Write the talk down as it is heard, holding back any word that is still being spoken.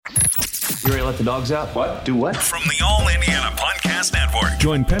You ready to let the dogs out? What? Do what? From the All Indiana Podcast Network.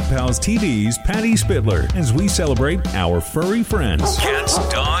 Join Pet Pals TV's Patty Spitler as we celebrate our furry friends. Cats,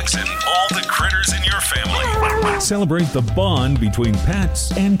 dogs, and all the critters in your family. Celebrate the bond between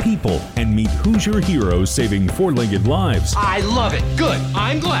pets and people and meet Hoosier heroes saving four-legged lives. I love it. Good.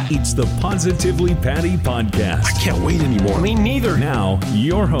 I'm glad. It's the Positively Patty Podcast. I can't wait anymore. Me neither. Now,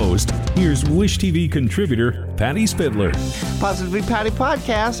 your host, here's Wish TV contributor Patty Spitler. Positively Patty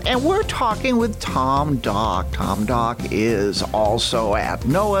Podcast, and we're talking with Tom Dock. Tom Dock is also at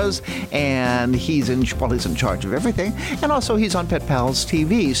Noah's, and he's in charge of everything, and also he's on Pet Pals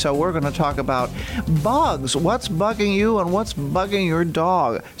TV. So we're going to talk about bugs. What's bugging you and what's bugging your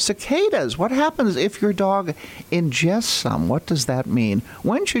dog? Cicadas. What happens if your dog ingests some? What does that mean?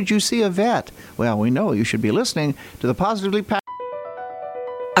 When should you see a vet? Well, we know you should be listening to the Positively Patty.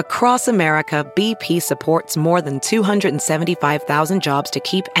 Across America, BP supports more than 275,000 jobs to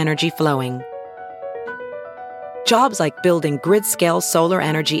keep energy flowing. Jobs like building grid-scale solar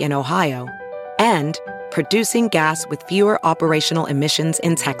energy in Ohio and producing gas with fewer operational emissions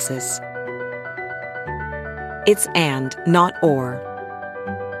in Texas. It's and, not or.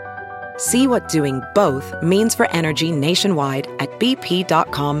 See what doing both means for energy nationwide at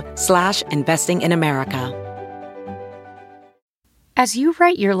bp.com/investing in America. As you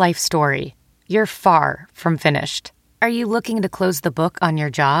write your life story, you're far from finished. Are you looking to close the book on your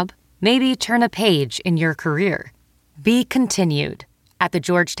job? Maybe turn a page in your career? Be continued at the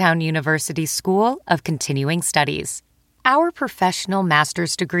Georgetown University School of Continuing Studies. Our professional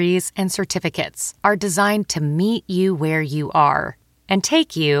master's degrees and certificates are designed to meet you where you are and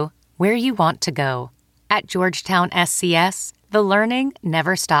take you where you want to go. At Georgetown SCS, the learning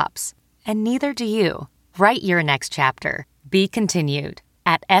never stops, and neither do you. Write your next chapter. Be continued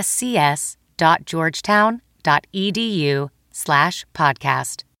at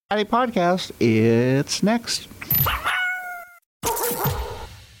scs.georgetown.edu/podcast. Patty Podcast, it's next.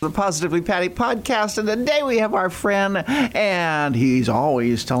 The Positively Patty Podcast, and today we have our friend, and he's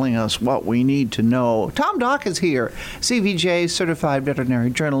always telling us what we need to know. Tom Dock is here, CVJ, certified veterinary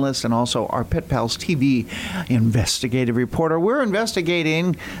journalist, and also our Pet Pals TV investigative reporter. We're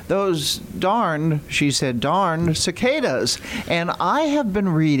investigating those darned cicadas, and I have been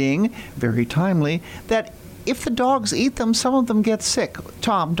reading, very timely, that if the dogs eat them, some of them get sick.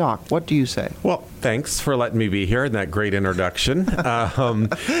 Tom Dock, what do you say? Well, thanks for letting me be here in that great introduction.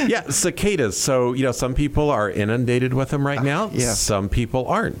 Yeah, cicadas. So, some people are inundated with them right now. Yeah. Some people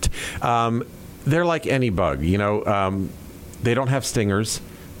aren't. They're like any bug. They don't have stingers.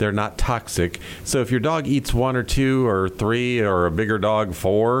 They're not toxic. So if your dog eats one or two or three, or a bigger dog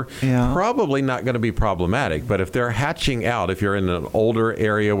 4, probably not going to be problematic. But if they're hatching out, if you're in an older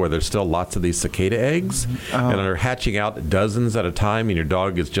area where there's still lots of these cicada eggs, and they're hatching out dozens at a time, and your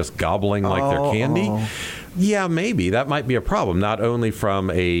dog is just gobbling like they're candy, yeah, maybe that might be a problem. Not only from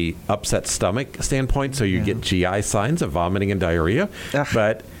a upset stomach standpoint, so you get GI signs of vomiting and diarrhea,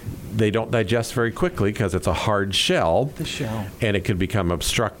 but they don't digest very quickly because it's a hard shell. The shell. And it could become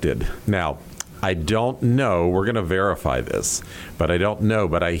obstructed. Now, I don't know. We're going to verify this. But I don't know.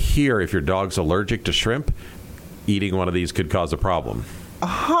 But I hear if your dog's allergic to shrimp, eating one of these could cause a problem.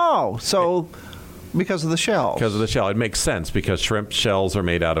 Oh, so because of the shell. Because of the shell. It makes sense because shrimp shells are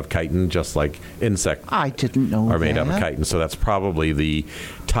made out of chitin, just like insects I didn't know are made out of chitin. So that's probably the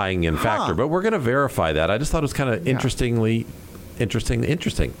tying in factor. But we're going to verify that. I just thought it was kind of interesting.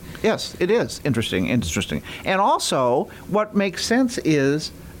 Yes, it is interesting. And also, what makes sense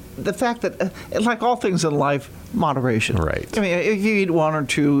is the fact that, like all things in life, moderation. Right. I mean, if you eat 1 or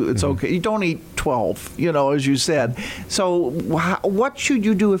 2, it's okay. You don't eat 12, as you said. So what should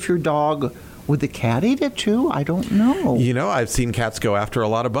you do if your dog... Would the cat eat it too? I don't know. I've seen cats go after a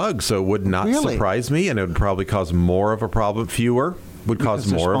lot of bugs, so it would not surprise me, and it would probably cause more of a problem. Fewer would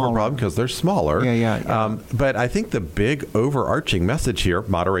cause more of a problem because they're smaller. Yeah. But I think the big overarching message here,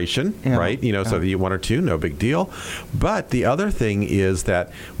 moderation, right? So if you eat 1 or 2, no big deal. But the other thing is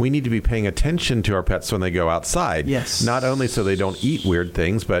that we need to be paying attention to our pets when they go outside. Yes. Not only so they don't eat weird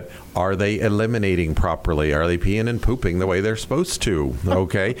things, but are they eliminating properly? Are they peeing and pooping the way they're supposed to?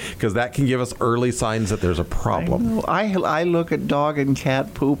 Okay? Because that can give us early signs that there's a problem. I look at dog and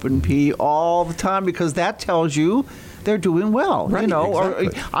cat poop and pee all the time because that tells you they're doing well. Right, exactly.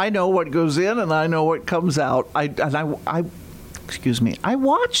 Or I know what goes in and I know what comes out. I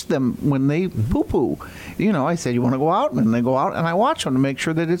watch them when they poo-poo. I said, you want to go out? And they go out, and I watch them to make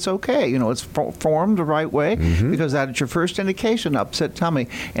sure that it's okay. It's formed the right way, because that is your first indication, upset tummy.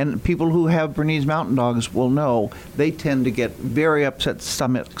 And people who have Bernese Mountain Dogs will know they tend to get very upset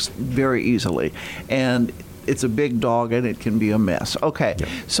stomachs very easily. And it's a big dog and it can be a mess. Okay,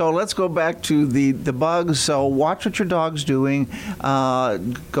 so let's go back to the bugs. So watch what your dog's doing.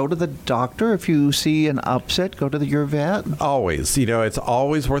 Go to the doctor if you see an upset. Go to your vet. Always. It's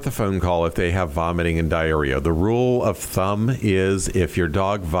always worth a phone call if they have vomiting and diarrhea. The rule of thumb is if your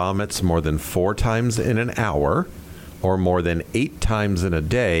dog vomits more than 4 times in an hour, or more than 8 times in a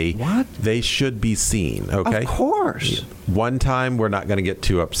day, they should be seen, okay? Of course. One time, we're not going to get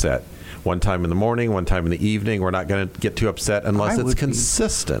too upset. One time in the morning, one time in the evening, we're not going to get too upset unless it's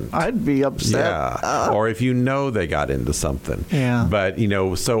consistent. I'd be upset. Yeah. Or if they got into something. Yeah. But,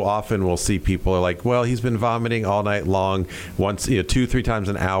 so often we'll see people are like, well, he's been vomiting all night long, once, 2-3 times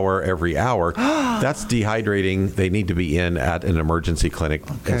an hour, every hour. That's dehydrating. They need to be in at an emergency clinic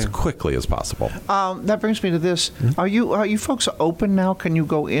as quickly as possible. That brings me to this. Are you folks open now? Can you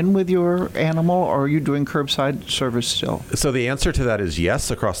go in with your animal, or are you doing curbside service still? So the answer to that is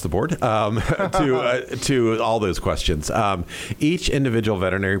yes across the board. To all those questions. Each individual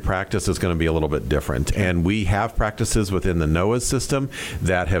veterinary practice is going to be a little bit different. And we have practices within the NOAA system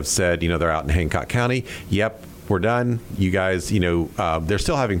that have said, they're out in Hancock County. Yep. We're done. You guys, they're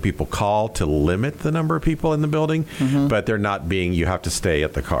still having people call to limit the number of people in the building, but they're not you have to stay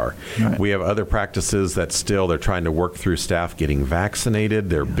at the car. Right. We have other practices that they're trying to work through staff getting vaccinated.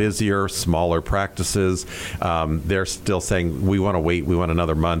 They're busier, smaller practices. They're still saying, we want to wait. We want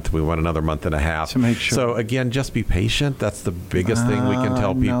another month. We want another month and a half. To make sure. So again, just be patient. That's the biggest thing we can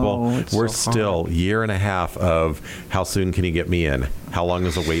tell people. We're still a year and a half of how soon can you get me in? How long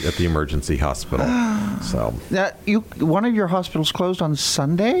is the wait at the emergency hospital? So now, one of your hospitals closed on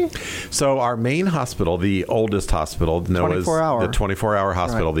Sunday? So our main hospital, the oldest hospital, NOAA's, 24-hour. the 24-hour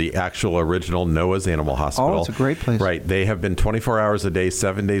hospital, the actual original NOAA's Animal Hospital. Oh, it's a great place. Right. They have been 24 hours a day,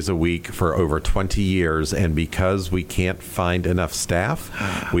 7 days a week for over 20 years. And because we can't find enough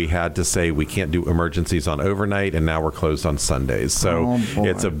staff, we had to say we can't do emergencies on overnight, and now we're closed on Sundays. So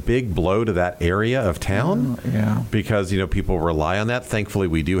it's a big blow to that area of town because, people rely on that. Thankfully,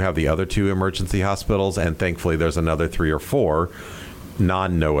 we do have the other 2 emergency hospitals, and thankfully there's another 3 or 4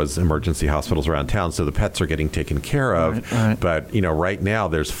 non-NOAA's emergency hospitals around town, so the pets are getting taken care of. Right. But, right now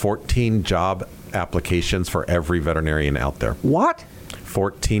there's 14 job applications for every veterinarian out there. What?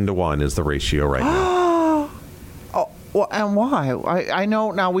 14 to 1 is the ratio right now. Well, and why? I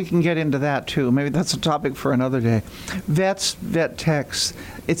know now we can get into that too. Maybe that's a topic for another day. Vet techs,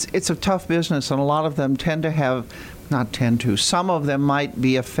 it's a tough business, and a lot of them some of them might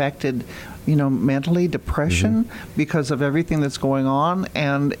be affected, mentally, depression, because of everything that's going on,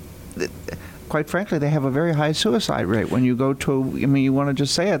 and quite frankly, they have a very high suicide rate. When you go to, you want to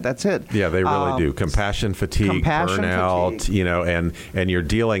just say it, that's it. Yeah, they really do. Compassion fatigue, burnout, and you're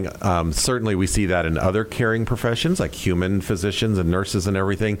dealing, certainly we see that in other caring professions, like human physicians and nurses and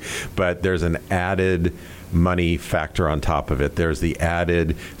everything, but there's an added money factor on top of it. There's the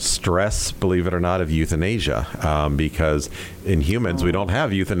added stress, believe it or not, of euthanasia, because in humans, we don't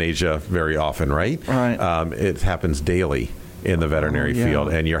have euthanasia very often, right? Right. It happens daily in the veterinary field,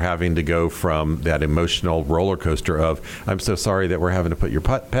 and you're having to go from that emotional roller coaster of, I'm so sorry that we're having to put your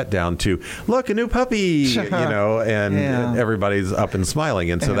pet down, to, look, a new puppy, and everybody's up and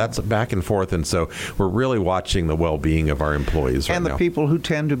smiling. And so that's back and forth. And so we're really watching the well-being of our employees right now. And the people who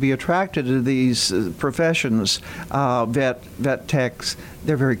tend to be attracted to these professions, vet techs,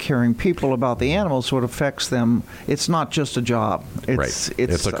 they're very caring people about the animals, so it affects them. It's not just a job. It's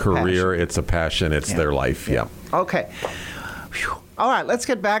a career, passion. It's a passion, it's their life. Yeah. Okay. Whew. All right, let's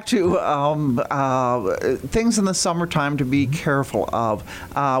get back to things in the summertime to be careful of.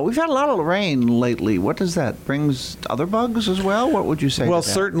 We've had a lot of rain lately. What does that? Brings other bugs as well? What would you say? Well,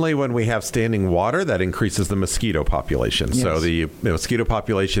 certainly when we have standing water, that increases the mosquito population. Yes. So the mosquito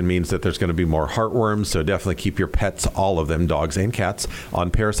population means that there's going to be more heartworms. So definitely keep your pets, all of them, dogs and cats, on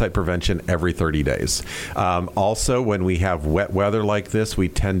parasite prevention every 30 days. Also, when we have wet weather like this, we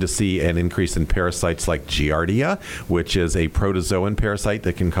tend to see an increase in parasites like Giardia, which is a protozoan parasite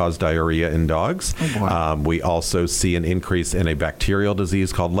that can cause diarrhea in dogs. We also see an increase in a bacterial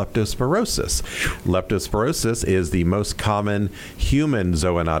disease called leptospirosis. Leptospirosis is the most common human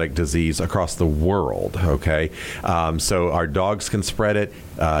zoonotic disease across the world. Okay, so our dogs can spread it.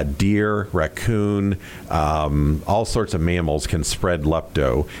 Deer, raccoon, all sorts of mammals can spread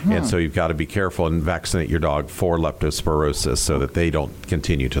lepto, and so you've got to be careful and vaccinate your dog for leptospirosis so that they don't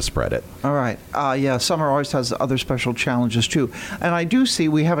continue to spread it. All right. Summer always has other special challenges too. And I do see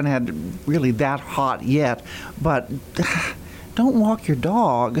we haven't had really that hot yet, but don't walk your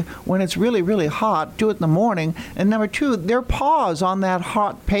dog when it's really, really hot. Do it in the morning. And number two, their paws on that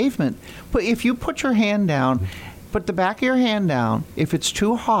hot pavement. But if you put your hand down, put the back of your hand down, if it's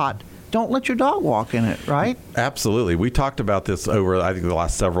too hot, don't let your dog walk in it, right? Absolutely. We talked about this over, I think, the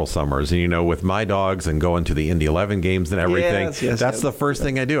last several summers. And, with my dogs and going to the Indy 11 games and everything, that's the first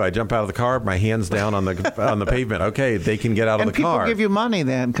thing I do. I jump out of the car, my hands down on the pavement. Okay, they can get out of the car. And people give you money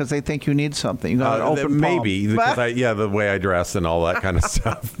then because they think you need something. You got an open maybe, because the way I dress and all that kind of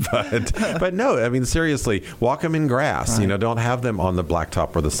stuff. But no, I mean, seriously, walk them in grass. Right. Don't have them on the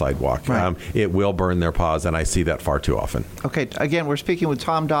blacktop or the sidewalk. Right. It will burn their paws, and I see that far too often. Okay, again, we're speaking with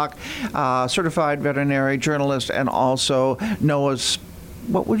Tom Dock, certified veterinary journalist, and also Noah's,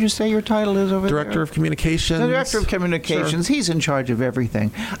 what would you say your title is over there? Director of Communications. The Director of Communications. Sure. He's in charge of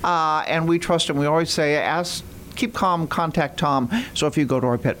everything. And we trust him. We always say, keep calm, contact Tom. So if you go to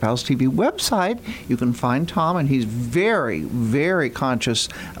our Pet Pals TV website, you can find Tom, and he's very, very conscious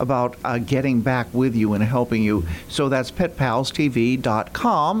about getting back with you and helping you. So that's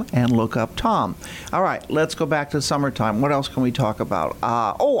petpalstv.com, and look up Tom. All right, let's go back to summertime. What else can we talk about?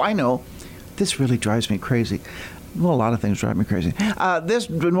 I know. This really drives me crazy. Well, a lot of things drive me crazy. This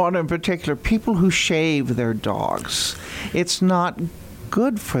one in particular, people who shave their dogs. It's not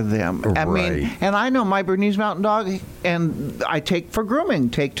good for them. I mean, and I know my Bernese Mountain Dog, and I take for grooming,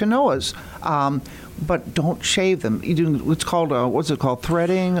 take to Noah's. But don't shave them. You do what's called what's it called,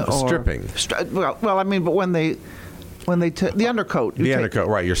 threading or stripping. Well, I mean, but when they the undercoat. Undercoat,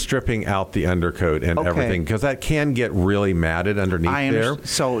 right. You're stripping out the undercoat and everything, because that can get really matted underneath there.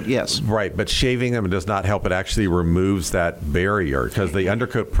 So, yes. Right, but shaving them does not help. It actually removes that barrier, because the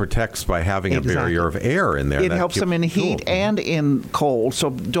undercoat protects by having a barrier of air in there. It helps them in heat and in cold,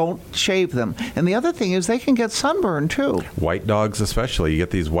 so don't shave them. And the other thing is they can get sunburn, too. White dogs especially. You get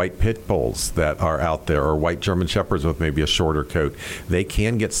these white pit bulls that are out there, or white German Shepherds with maybe a shorter coat. They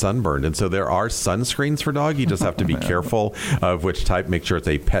can get sunburned. And so there are sunscreens for dog. You just have to be careful of which type. Make sure it's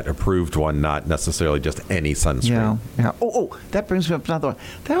a pet-approved one, not necessarily just any sunscreen. Yeah. Oh, that brings me up to another one.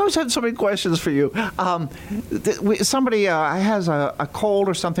 I always had so many questions for you. Somebody has a cold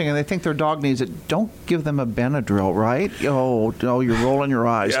or something, and they think their dog needs it. Don't give them a Benadryl, right? Oh, you're rolling your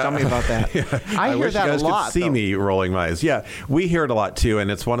eyes. Yeah. Tell me about that. I hear that a lot. You guys could see me rolling my eyes. Yeah, we hear it a lot, too, and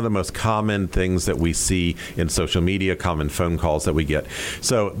it's one of the most common things that we see in social media, common phone calls that we get.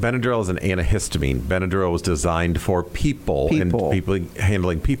 So Benadryl is an antihistamine. Benadryl was designed for people and people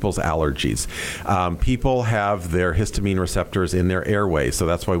handling people's allergies. People have their histamine receptors in their airway, so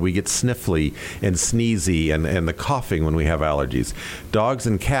that's why we get sniffly and sneezy and the coughing when we have allergies. Dogs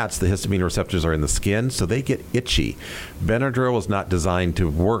and cats, the histamine receptors are in the skin, so they get itchy. Benadryl was not designed to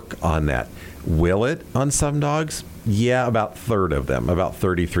work on that. Will it on some dogs? Yeah, about a third of them, about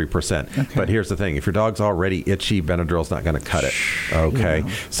 33%. Okay. But here's the thing. If your dog's already itchy, Benadryl's not going to cut it. Okay?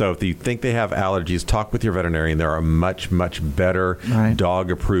 Yeah. So if you think they have allergies, talk with your veterinarian. There are much, much better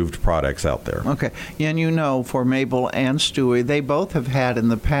dog-approved products out there. Okay. And for Mabel and Stewie, they both have had in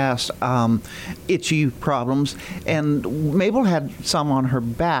the past itchy problems. And Mabel had some on her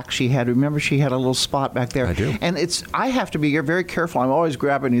back. She had a little spot back there. I do. And I have to be very careful. I'm always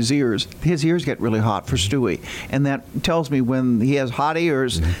grabbing his ears. His ears get really hot for Stewie. And that tells me when he has hot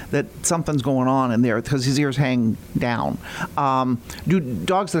ears that something's going on in there, because his ears hang down. Do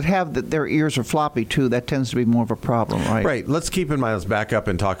dogs that have their ears are floppy too, that tends to be more of a problem, right? Right. Let's keep in mind, let's back up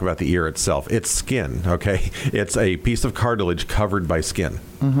and talk about the ear itself. It's skin, okay? It's a piece of cartilage covered by skin.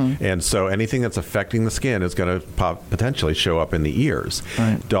 Mm-hmm. And so anything that's affecting the skin is going to potentially show up in the ears.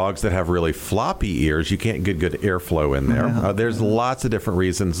 Right. Dogs that have really floppy ears, you can't get good airflow in there. Yeah. There's lots of different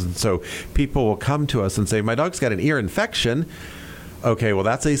reasons. And so people will come to us and say, my dog's got an ear infection. Okay, well,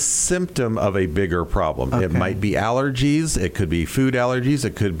 that's a symptom of a bigger problem. Okay. It might be allergies. It could be food allergies.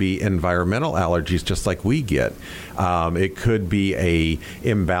 It could be environmental allergies, just like we get. It could be a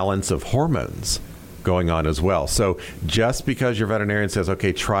imbalance of hormones going on as well. So just because your veterinarian says,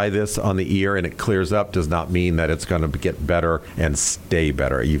 okay, try this on the ear and it clears up, does not mean that it's going to get better and stay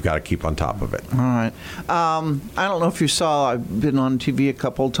better. You've got to keep on top of it. All right. I don't know if you saw, I've been on TV a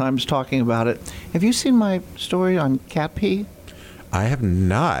couple of times talking about it. Have you seen my story on cat pee? I have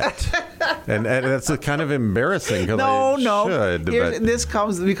not. and that's kind of embarrassing because I should. This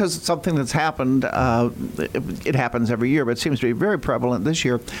comes because it's something that's happened. It happens every year, but it seems to be very prevalent this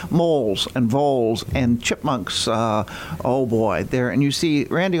year. Moles and voles and chipmunks. Oh, boy. And you see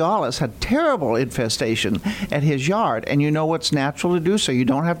Randy Ollis had terrible infestation at his yard. And you know what's natural to do so you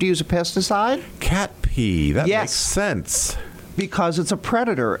don't have to use a pesticide? Cat pee. That makes sense. because it's a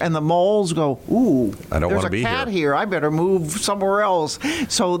predator, and the moles go, ooh, I don't there's wanna a be cat here. I better move somewhere else.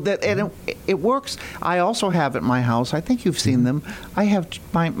 So that and it works. I also have at my house, I think you've seen them, I have,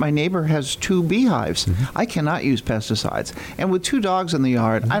 my neighbor has 2 beehives. I cannot use pesticides. And with 2 dogs in the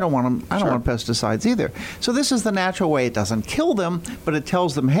yard, I don't want them, I don't want pesticides either. So this is the natural way. It doesn't kill them, but it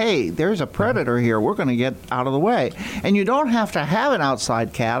tells them, hey, there's a predator here. We're going to get out of the way. And you don't have to have an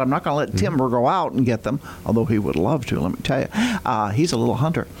outside cat. I'm not going to let Timber go out and get them, although he would love to, let me tell you. He's a little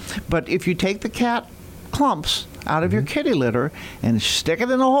hunter. But if you take the cat clumps out of your kitty litter and stick it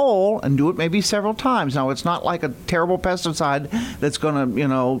in a hole and do it maybe several times. Now, it's not like a terrible pesticide that's going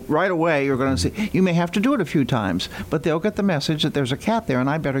to, right away you're going to see. You may have to do it a few times, but they'll get the message that there's a cat there and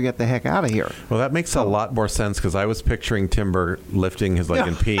I better get the heck out of here. Well, that makes a lot more sense because I was picturing Timber lifting his leg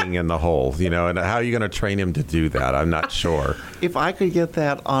and peeing in the hole, and how are you going to train him to do that? I'm not sure. If I could get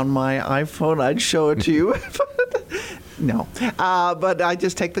that on my iPhone, I'd show it to you. No, but I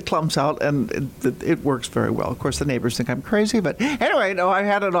just take the clumps out, and it works very well. Of course, the neighbors think I'm crazy, but anyway, no, I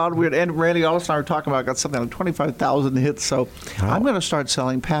had it on. And Randy Ellis and I were talking about, I got something like 25,000 hits, so I'm going to start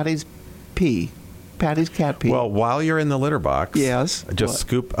selling Patty's pee. Patty's cat pee. Well, while you're in the litter box, yes, just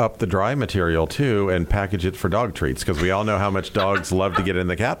scoop up the dry material too and package it for dog treats because we all know how much dogs love to get in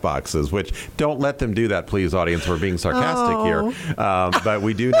the cat boxes. Which don't let them do that, please, audience. We're being sarcastic here, but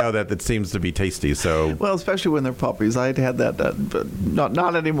we do know that it seems to be tasty. So, well, especially when they're puppies. I had that, but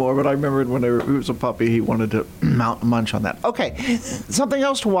not anymore. But I remember when he was a puppy, he wanted to munch on that. Okay, something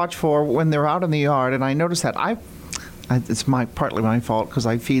else to watch for when they're out in the yard, and I noticed that it's partly my fault because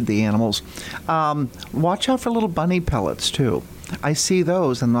I feed the animals. Watch out for little bunny pellets, too. I see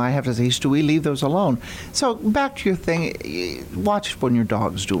those, and I have to say, Stewie, leave those alone. So back to your thing. Watch when your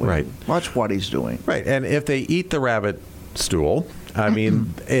dog's doing. Right. Watch what he's doing. Right. And if they eat the rabbit stool, I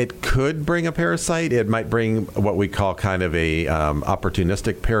mean, it could bring a parasite. It might bring what we call kind of a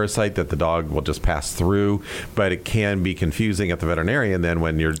opportunistic parasite that the dog will just pass through, but it can be confusing at the veterinarian. Then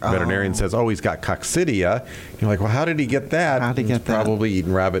when your veterinarian says, oh, he's got coccidia, you're like, well, how did he get that? How did he get that? Probably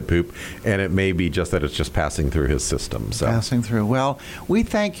eating rabbit poop, and it may be just that it's just passing through his system. So. Passing through. Well, we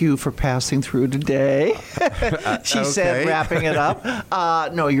thank you for passing through today, she said, wrapping it up.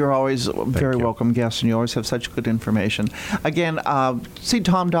 No, you're always a very welcome guest, and you always have such good information. Again, see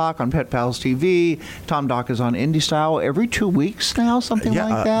Tom Doc on Pet Pals TV. Tom Doc is on Indie Style every 2 weeks now, something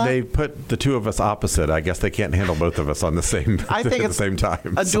like that. They put the two of us opposite. I guess they can't handle both of us on the same I think at the same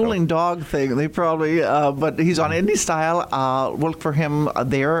time. A dueling dog thing. They probably, but he's on Indie Style. Look for him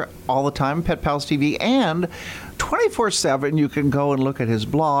there all the time, Pet Pals TV, and 24/7, you can go and look at his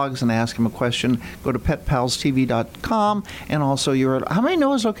blogs and ask him a question. Go to petpalstv.com. And also, how many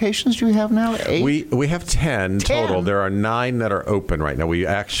Noah's locations do you have now? 8? We have 10 total. There are 9 that are open right now.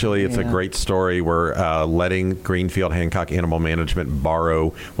 It's a great story. We're letting Greenfield Hancock Animal Management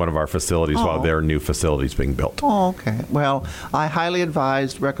borrow one of our facilities while their new facility is being built. Oh, okay. Well, I highly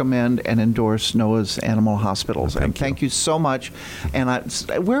advise, recommend, and endorse Noah's Animal Hospitals. Thank you so much. And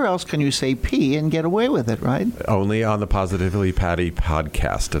where else can you say pee and get away with it, right? Only on the Positively Patty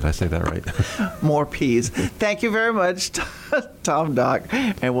podcast. Did I say that right? More peas. Thank you very much, Tom Doc.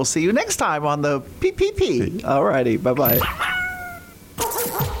 And we'll see you next time on the PPP. All righty. Bye-bye.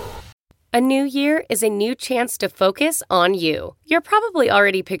 A new year is a new chance to focus on you. You're probably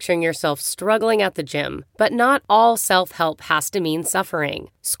already picturing yourself struggling at the gym, but not all self-help has to mean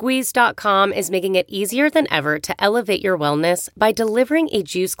suffering. Squeeze.com is making it easier than ever to elevate your wellness by delivering a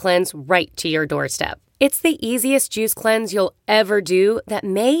juice cleanse right to your doorstep. It's the easiest juice cleanse you'll ever do that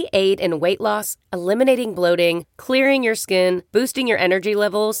may aid in weight loss, eliminating bloating, clearing your skin, boosting your energy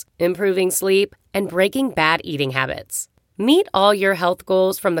levels, improving sleep, and breaking bad eating habits. Meet all your health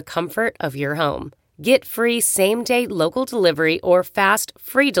goals from the comfort of your home. Get free same-day local delivery or fast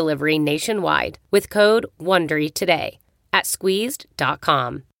free delivery nationwide with code WONDERY today at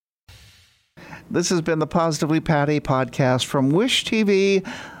squeezed.com. This has been the Positively Patty podcast from Wish TV.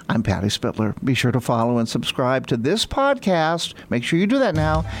 I'm Patty Spittler. Be sure to follow and subscribe to this podcast. Make sure you do that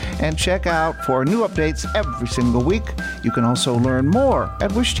now. And check out for new updates every single week. You can also learn more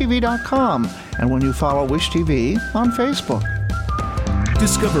at wishtv.com. And when you follow Wish TV on Facebook.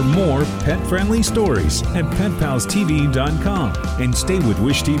 Discover more pet-friendly stories at petpalstv.com and stay with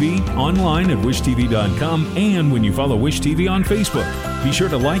Wish TV online at wishtv.com and when you follow Wish TV on Facebook. Be sure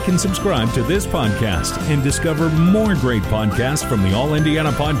to like and subscribe to this podcast and discover more great podcasts from the All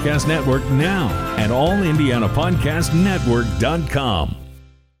Indiana Podcast Network now at allindianapodcastnetwork.com.